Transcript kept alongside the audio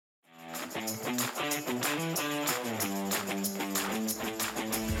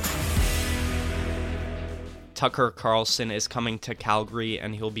Tucker Carlson is coming to Calgary,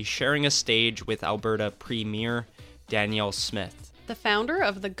 and he'll be sharing a stage with Alberta Premier Danielle Smith. The founder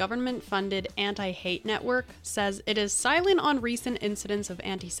of the government-funded anti-hate network says it is silent on recent incidents of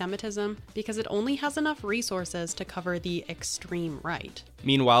anti-Semitism because it only has enough resources to cover the extreme right.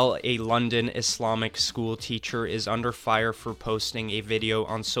 Meanwhile, a London Islamic school teacher is under fire for posting a video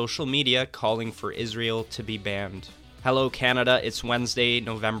on social media calling for Israel to be banned. Hello Canada, it's Wednesday,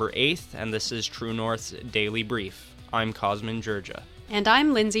 November 8th, and this is True North's Daily Brief. I'm Cosmin Georgia. And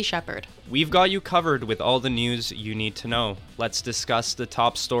I'm Lindsay Shepard. We've got you covered with all the news you need to know. Let's discuss the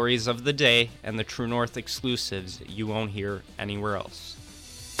top stories of the day and the True North exclusives you won't hear anywhere else.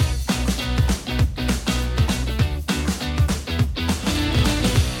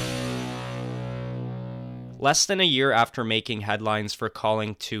 Less than a year after making headlines for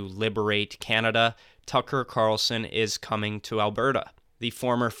calling to liberate Canada, Tucker Carlson is coming to Alberta. The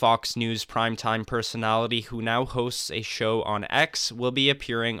former Fox News primetime personality who now hosts a show on X will be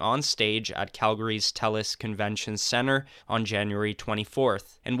appearing on stage at Calgary's TELUS Convention Centre on January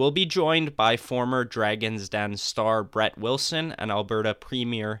 24th, and will be joined by former Dragon's Den star Brett Wilson and Alberta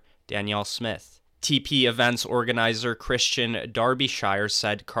Premier Danielle Smith. TP events organizer Christian Derbyshire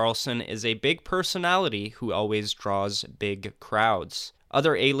said Carlson is a big personality who always draws big crowds.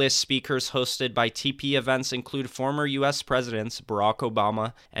 Other A-list speakers hosted by TP events include former U.S. Presidents Barack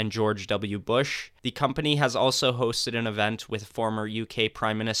Obama and George W. Bush. The company has also hosted an event with former UK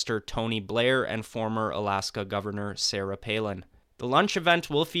Prime Minister Tony Blair and former Alaska Governor Sarah Palin. The lunch event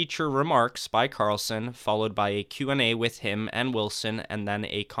will feature remarks by Carlson, followed by a Q&A with him and Wilson, and then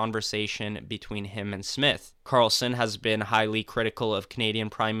a conversation between him and Smith. Carlson has been highly critical of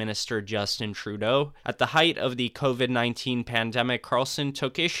Canadian Prime Minister Justin Trudeau. At the height of the COVID-19 pandemic, Carlson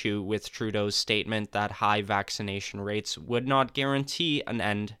took issue with Trudeau's statement that high vaccination rates would not guarantee an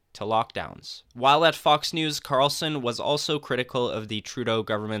end to lockdowns. While at Fox News, Carlson was also critical of the Trudeau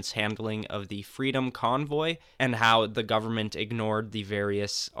government's handling of the Freedom Convoy and how the government ignored the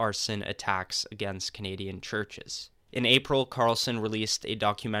various arson attacks against Canadian churches. In April, Carlson released a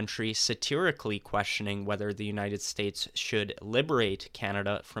documentary satirically questioning whether the United States should liberate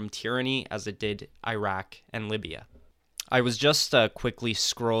Canada from tyranny as it did Iraq and Libya. I was just quickly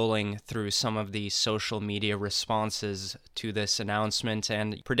scrolling through some of the social media responses to this announcement,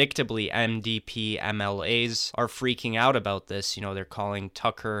 and predictably MDP MLAs are freaking out about this. You know, they're calling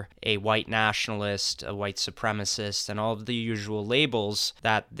Tucker a white nationalist, a white supremacist, and all of the usual labels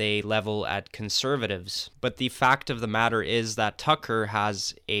that they level at conservatives. But the fact of the matter is that Tucker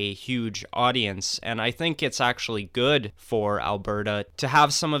has a huge audience, and I think it's actually good for Alberta to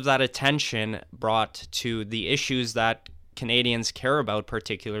have some of that attention brought to the issues that Canadians care about,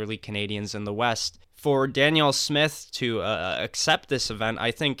 particularly Canadians in the West. For Danielle Smith to accept this event,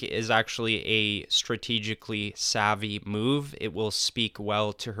 I think is actually a strategically savvy move. It will speak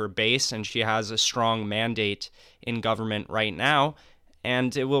well to her base, and she has a strong mandate in government right now,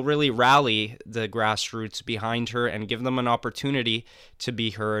 and it will really rally the grassroots behind her and give them an opportunity to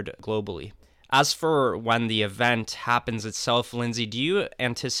be heard globally. As for when the event happens itself, Lindsay, do you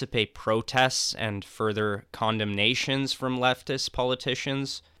anticipate protests and further condemnations from leftist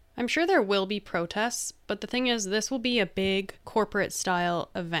politicians? I'm sure there will be protests, but the thing is, this will be a big corporate-style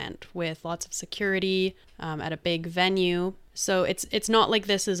event with lots of security at a big venue. So it's not like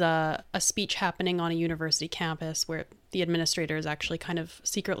this is a speech happening on a university campus where the administrators actually kind of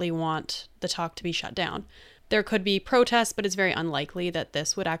secretly want the talk to be shut down. There could be protests, but it's very unlikely that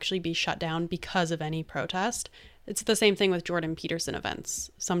this would actually be shut down because of any protest. It's the same thing with Jordan Peterson events.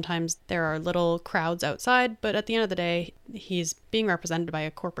 Sometimes there are little crowds outside, but at the end of the day, he's being represented by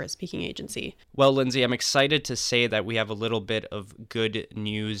a corporate speaking agency. Well, Lindsay, I'm excited to say that we have a little bit of good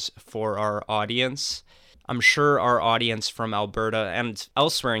news for our audience. I'm sure our audience from Alberta and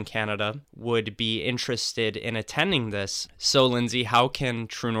elsewhere in Canada would be interested in attending this. So, Lindsay, how can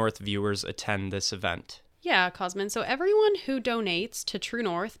True North viewers attend this event? Yeah, Cosmin. So everyone who donates to True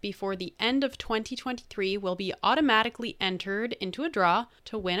North before the end of 2023 will be automatically entered into a draw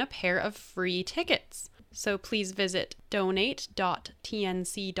to win a pair of free tickets. So please visit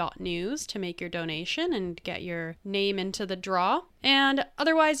donate.tnc.news to make your donation and get your name into the draw. And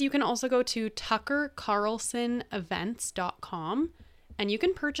otherwise, you can also go to tuckercarlsonevents.com and you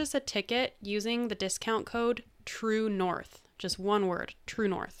can purchase a ticket using the discount code TRUENORTH. Just one word, True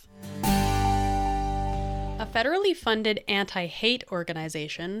North. A federally funded anti-hate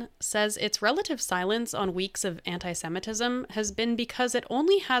organization says its relative silence on weeks of anti-Semitism has been because it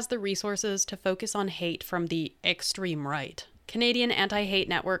only has the resources to focus on hate from the extreme right. Canadian Anti-Hate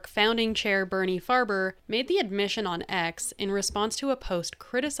Network founding chair Bernie Farber made the admission on X in response to a post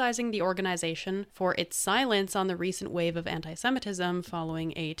criticizing the organization for its silence on the recent wave of anti-Semitism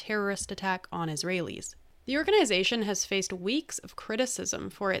following a terrorist attack on Israelis. The organization has faced weeks of criticism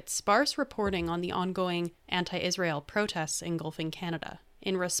for its sparse reporting on the ongoing anti-Israel protests engulfing Canada.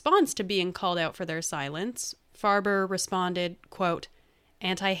 In response to being called out for their silence, Farber responded, quote,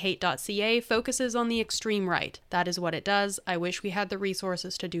 "Antihate.ca focuses on the extreme right. That is what it does. I wish we had the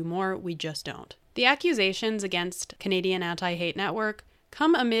resources to do more. We just don't." The accusations against Canadian Anti-Hate Network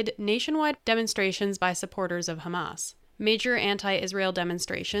come amid nationwide demonstrations by supporters of Hamas. Major anti-Israel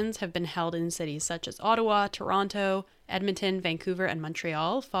demonstrations have been held in cities such as Ottawa, Toronto, Edmonton, Vancouver, and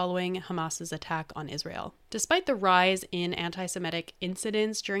Montreal following Hamas's attack on Israel. Despite the rise in anti-Semitic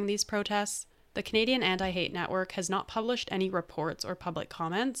incidents during these protests, the Canadian Anti-Hate Network has not published any reports or public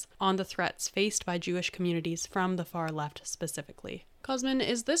comments on the threats faced by Jewish communities from the far left specifically. Cosmin,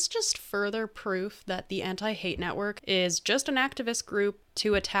 is this just further proof that the Anti-Hate Network is just an activist group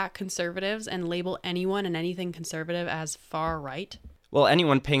to attack conservatives and label anyone and anything conservative as far right? Well,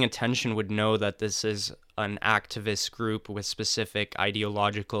 anyone paying attention would know that this is an activist group with specific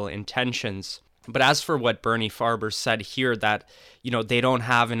ideological intentions. But as for what Bernie Farber said here, that, they don't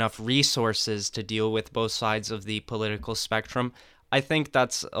have enough resources to deal with both sides of the political spectrum, I think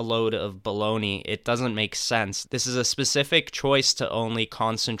that's a load of baloney. It doesn't make sense. This is a specific choice to only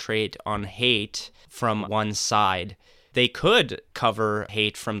concentrate on hate from one side. They could cover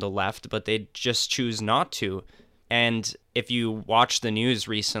hate from the left, but they just choose not to. And if you watched the news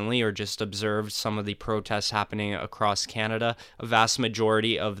recently or just observed some of the protests happening across Canada, a vast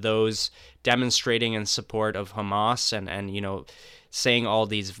majority of those demonstrating in support of Hamas and saying all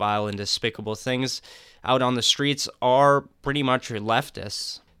these vile and despicable things out on the streets are pretty much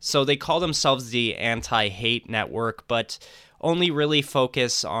leftists. So they call themselves the Anti-Hate Network, but only really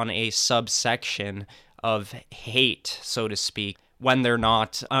focus on a subsection of hate, so to speak, when they're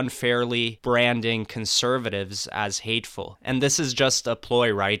not unfairly branding conservatives as hateful. And this is just a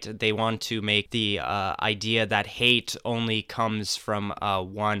ploy, right? They want to make the idea that hate only comes from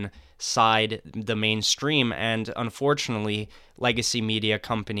one side, the mainstream, and unfortunately, legacy media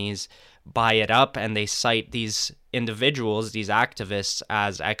companies buy it up and they cite these individuals, these activists,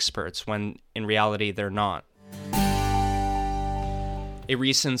 as experts, when in reality they're not. A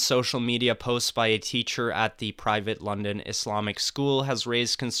recent social media post by a teacher at the private London Islamic school has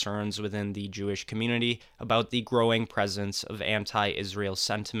raised concerns within the Jewish community about the growing presence of anti-Israel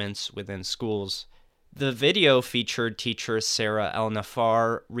sentiments within schools. The video featured teacher Sarah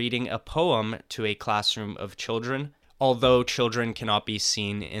El-Nafar reading a poem to a classroom of children, although children cannot be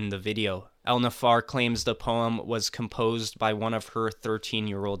seen in the video. El-Nafar claims the poem was composed by one of her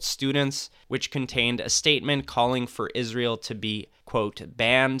 13-year-old students, which contained a statement calling for Israel to be, quote,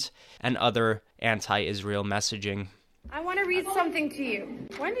 banned, and other anti-Israel messaging. I want to read something to you.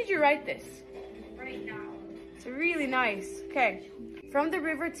 When did you write this? Right now. It's really nice. Okay. From the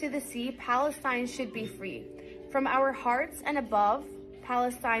river to the sea, Palestine should be free. From our hearts and above,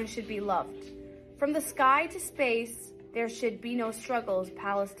 Palestine should be loved. From the sky to space, there should be no struggles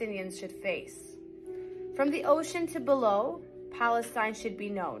Palestinians should face. From the ocean to below, Palestine should be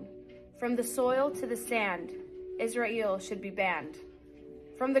known. From the soil to the sand, Israel should be banned.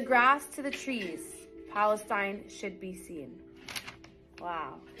 From the grass to the trees, Palestine should be seen.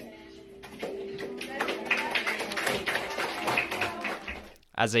 Wow.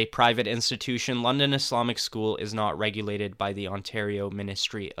 As a private institution, London Islamic School is not regulated by the Ontario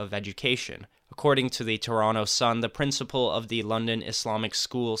Ministry of Education. According to the Toronto Sun, the principal of the London Islamic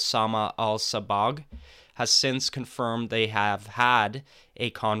School, Sama Al-Sabag, has since confirmed they have had a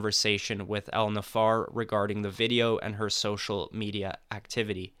conversation with El-Nafar regarding the video and her social media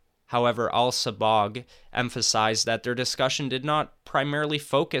activity. However, Al-Sabag emphasized that their discussion did not primarily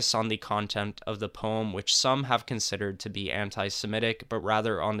focus on the content of the poem, which some have considered to be anti-Semitic, but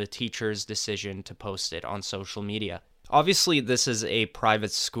rather on the teacher's decision to post it on social media. Obviously, this is a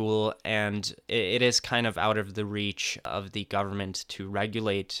private school, and it is kind of out of the reach of the government to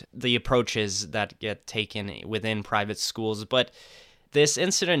regulate the approaches that get taken within private schools, but this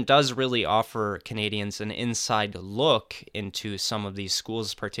incident does really offer Canadians an inside look into some of these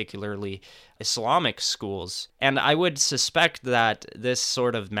schools, particularly Islamic schools. And I would suspect that this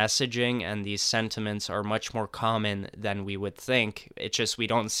sort of messaging and these sentiments are much more common than we would think. It's just we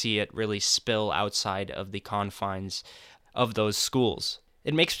don't see it really spill outside of the confines of those schools.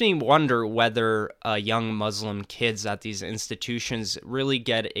 It makes me wonder whether young Muslim kids at these institutions really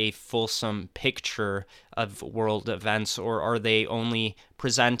get a fulsome picture of world events, or are they only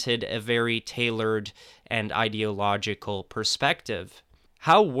presented a very tailored and ideological perspective?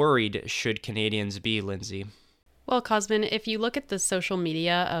 How worried should Canadians be, Lindsay? Well, Cosmin, if you look at the social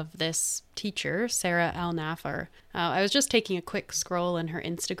media of this teacher, Sarah Al-Nafar, I was just taking a quick scroll in her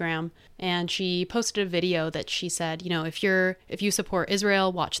Instagram, and she posted a video that she said, if you support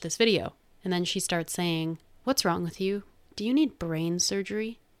Israel, watch this video. And then she starts saying, "What's wrong with you? Do you need brain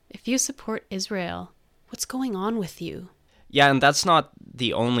surgery? If you support Israel, what's going on with you?" Yeah, and that's not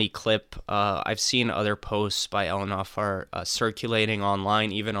the only clip. I've seen other posts by Al-Nafar circulating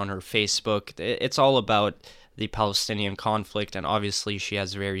online, even on her Facebook. It's all about the Palestinian conflict, and obviously she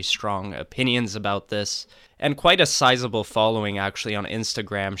has very strong opinions about this, and quite a sizable following actually on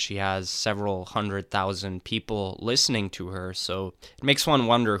Instagram. She has several 100,000 people listening to her, so it makes one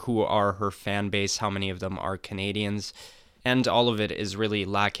wonder who are her fan base, how many of them are Canadians, and all of it is really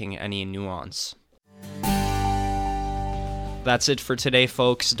lacking any nuance. That's it for today,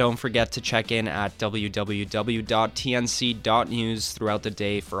 folks. Don't forget to check in at www.tnc.news throughout the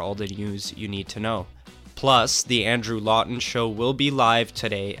day for all the news you need to know. Plus, The Andrew Lawton Show will be live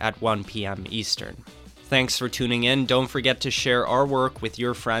today at 1 p.m. Eastern. Thanks for tuning in. Don't forget to share our work with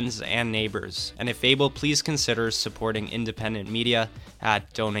your friends and neighbors. And if able, please consider supporting independent media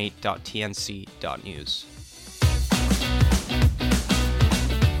at donate.tnc.news.